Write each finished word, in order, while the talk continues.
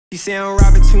She say I'm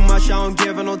rapping too much, I don't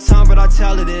give her no time, but I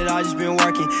tell her that I just been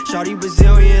working. Shawty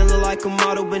Brazilian, look like a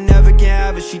model, but never can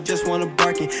have it, she just wanna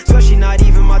Birkin. Swear she not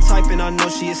even my type, and I know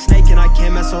she a snake, and I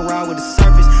can't mess around with the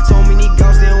serpents. So many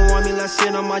girls, they don't want me, last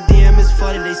shit on my DM is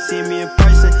flooded, they see me in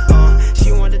person.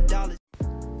 She wanted dollars.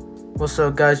 What's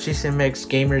up guys, Jason Max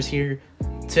Gamers here.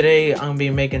 Today I'm gonna be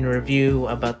making a review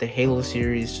about the Halo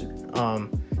series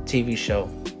TV show.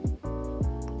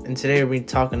 And today we're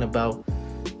talking about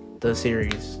the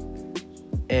series.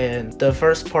 And the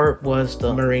first part was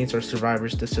the Marines or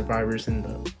survivors, the survivors in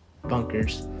the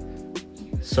bunkers.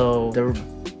 So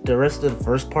the rest of the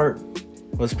first part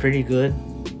was pretty good.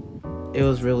 It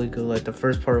was really good. Like the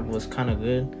first part was kind of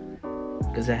good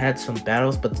because it had some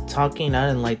battles, but the talking, I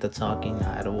didn't like the talking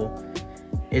at all.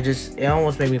 It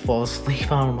almost made me fall asleep.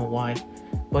 I don't know why.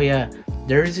 But yeah,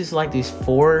 there's these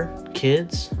 4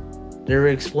 kids. They were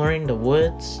exploring the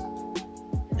woods,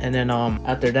 and then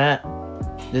after that,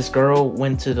 this girl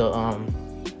went to the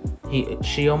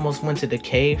she almost went to the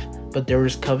cave, but there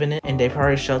was Covenant, and they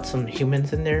probably shot some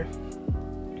humans in there.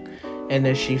 And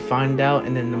then she found out,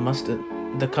 and then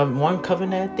one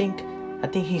Covenant, I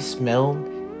think he smelled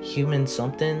human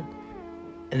something,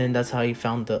 and then that's how he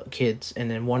found the kids. And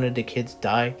then one of the kids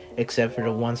died, except for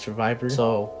the one survivor.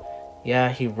 So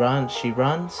yeah, she runs, she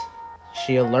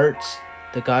alerts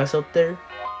the guys up there.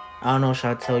 I don't know if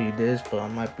I tell you this, but it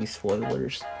might be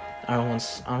spoilers. I don't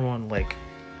want to like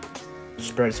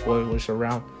spread spoilers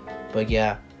around, but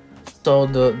yeah. So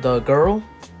the girl,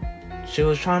 she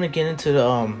was trying to get into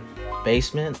the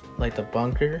basement, like the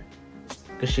bunker,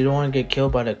 because she don't want to get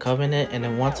killed by the Covenant. And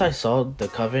then once I saw the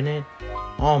Covenant,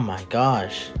 oh my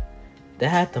gosh, they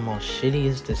had the most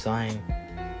shittiest design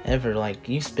ever. Like,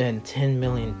 you spend $10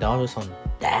 million on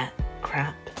that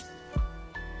crap.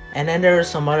 And then there were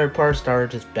some other parts that are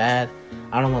just bad.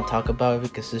 I don't want to talk about it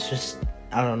because it's just,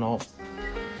 I don't know.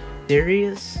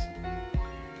 Serious?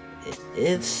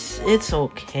 It's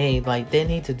okay. Like, they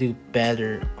need to do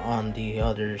better on the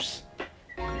others.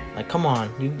 Like, come on,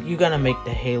 you gotta make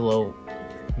the Halo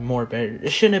more better. It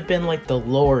shouldn't have been like the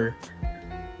lore,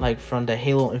 like from the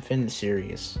Halo Infinite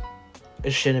series.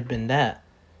 It shouldn't have been that,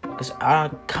 because I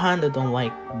kind of don't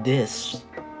like this,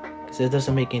 because it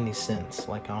doesn't make any sense.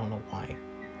 Like, I don't know why.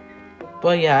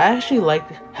 But yeah, I actually like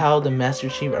how the Master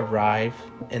Chief arrived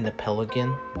in the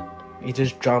Pelican. He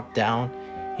just dropped down.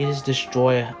 He just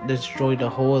destroyed the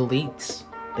whole elites,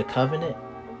 the Covenant.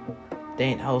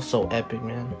 Dang, that was so epic,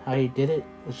 man. How he did it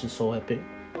was just so epic.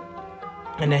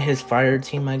 And then his fire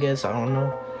team, I guess, I don't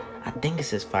know. I think it's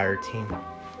his fire team.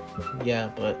 Yeah,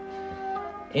 but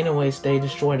anyways, they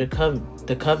destroyed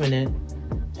the Covenant.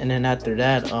 And then after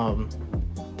that,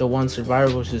 the one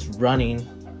survivor was just running.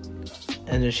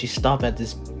 And then she stopped at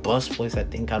this bus place, I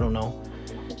think, I don't know.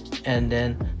 And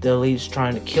then the elite's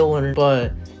trying to kill her,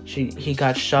 but he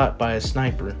got shot by a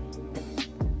sniper,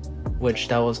 which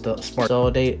that was the Spartans.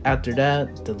 So after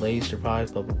that, the lady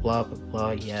survived, blah blah blah blah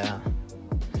blah. Yeah,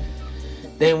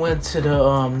 they went to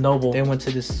the Noble. They went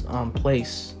to this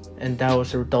place, and that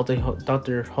was her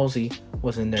Dr. Halsey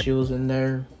was in there. She was in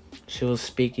there. She was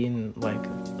speaking like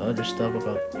other stuff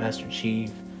about Master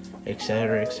Chief,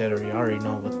 etc., etc. You already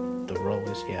know what the role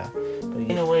is, yeah. But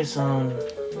anyways,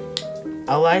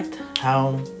 I liked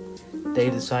how they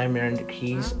designed Miranda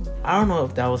Keys. I don't know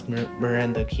if that was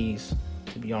Miranda Keys,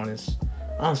 to be honest.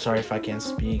 I'm sorry if I can't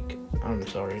speak. I'm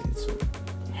sorry.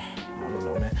 I don't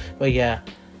know, man. But yeah,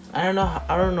 I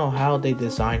don't know how they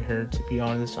designed her, to be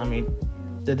honest. I mean,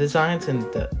 the designs in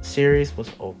the series was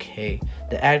okay.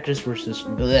 The actors were just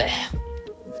bleh.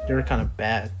 They were kind of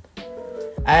bad.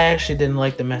 I actually didn't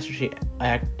like the Master Chief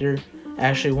actor. I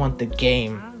actually want the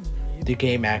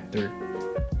game actor,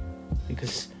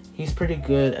 because he's pretty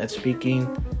good at speaking.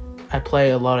 I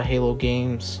play a lot of Halo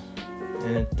games,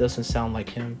 and it doesn't sound like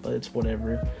him, but it's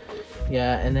whatever.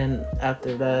 Yeah, and then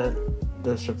after that,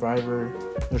 the survivor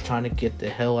was trying to get the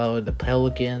hell out of the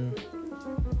Pelican,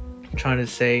 trying to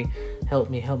say, help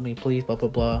me, please, blah, blah,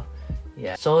 blah.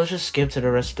 Yeah, so let's just skip to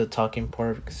the rest of the talking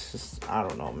part, because I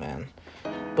don't know, man.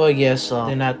 But yes,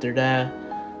 then after that,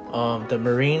 the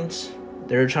Marines,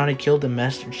 they were trying to kill the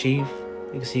Master Chief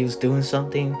because he was doing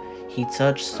something. He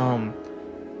touched some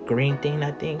green thing,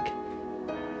 I think,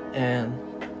 and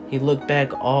he looked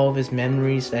back all of his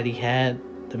memories that he had,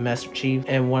 the Master Chief,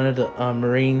 and one of the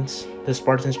Marines, the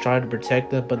Spartans, tried to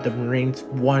protect him, but the Marines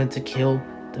wanted to kill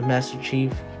the Master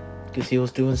Chief because he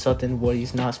was doing something what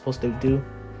he's not supposed to do.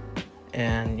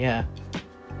 And yeah,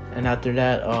 and after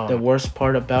that, the worst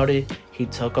part about it, he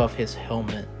took off his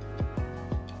helmet.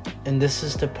 And this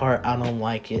is the part I don't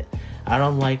like it. I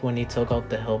don't like when he took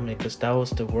out the helmet, because that was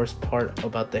the worst part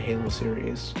about the Halo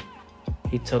series.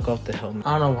 he took off the helmet.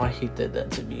 I don't know why he did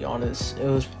that, to be honest.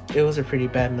 It was a pretty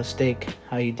bad mistake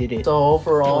how he did it. So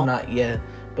overall, not yet,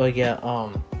 but yeah,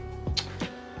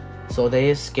 so they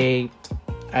escaped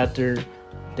after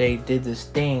they did this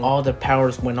thing. All the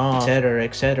powers went off, etc.,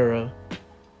 etc.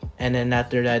 And then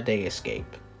after that, they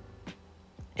escaped.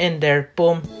 And there,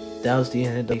 boom, that was the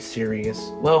end of the series.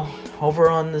 Well,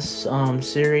 overall on this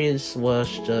series was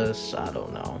just, I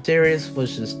don't know. Series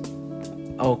was just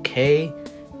okay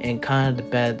and kind of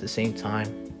bad at the same time,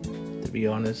 to be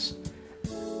honest.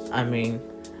 I mean,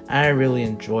 I really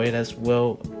enjoyed it as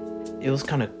well. It was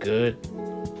kind of good.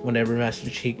 Whenever Master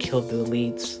Chief killed the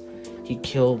elites, he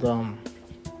killed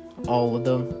all of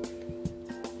them,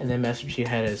 and then Master Chief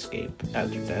had to escape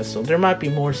after that. So there might be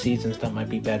more seasons that might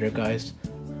be better, guys.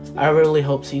 I really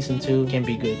hope season 2 can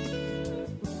be good,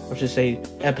 or should say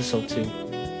episode 2.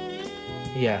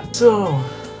 Yeah. So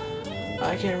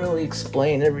I can't really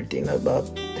explain everything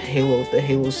about the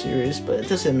Halo series, but it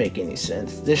doesn't make any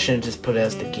sense. This shouldn't just put it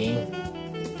as the game.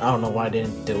 I don't know why I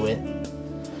didn't do it.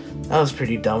 That was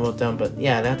pretty dumb of them, but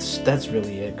yeah, that's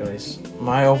really it, guys.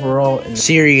 My overall in the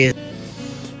series,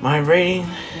 my rating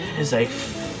is a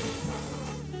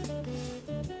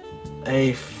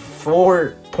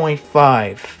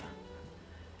 4.5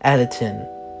 out of 10.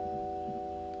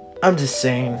 I'm just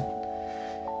saying,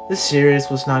 this series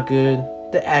was not good.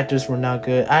 The actors were not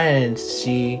good. I didn't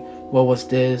see what was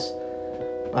this.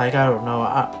 Like, I don't know.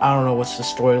 I don't know what's the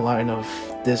storyline of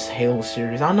this Halo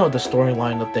series. I know the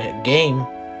storyline of the game,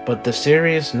 but the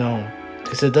series, no.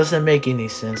 Because it doesn't make any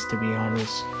sense, to be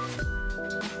honest.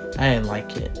 I didn't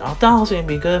like it. I thought it was going to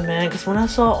be good, man. Because when I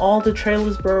saw all the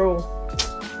trailers, bro,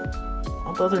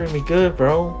 I thought they were going to be good,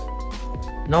 bro.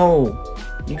 No.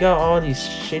 You got all these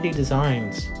shitty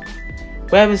designs.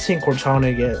 We haven't seen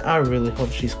Cortana yet. I really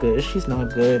hope she's good. If she's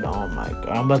not good, oh my god,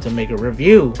 I'm about to make a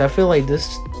review. I feel like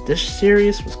this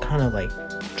series was kind of like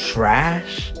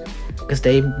trash, because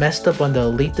they messed up on the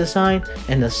elite design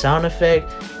and the sound effect.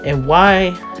 And why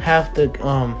have the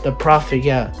prophet?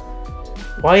 Yeah,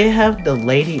 why you have the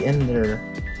lady in there,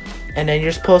 and then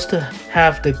you're supposed to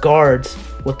have the guards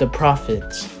with the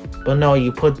prophets, but no,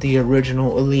 you put the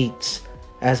original elites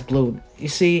as blue. You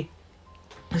see,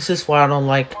 this is why I don't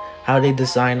like how they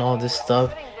design all this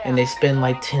stuff, and they spend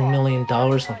like $10 million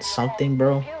on something,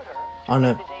 bro, on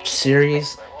a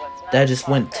series that just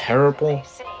went terrible.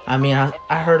 I mean,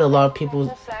 I heard a lot of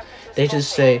people, they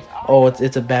just say, oh,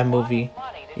 it's a bad movie.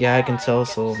 Yeah, I can tell.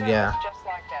 So yeah,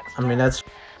 I mean, that's,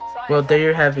 well, there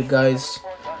you have it, guys.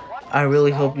 I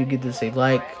really hope you give this a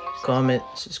like, comment,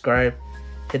 subscribe,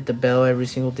 hit the bell every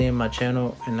single day on my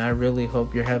channel, and I really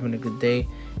hope you're having a good day.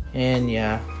 And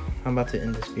yeah, I'm about to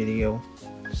end this video.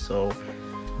 So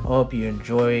I hope you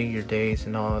enjoy your days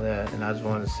and all of that, and I just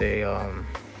want to say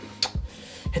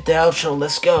hit the outro.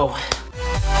 Let's go.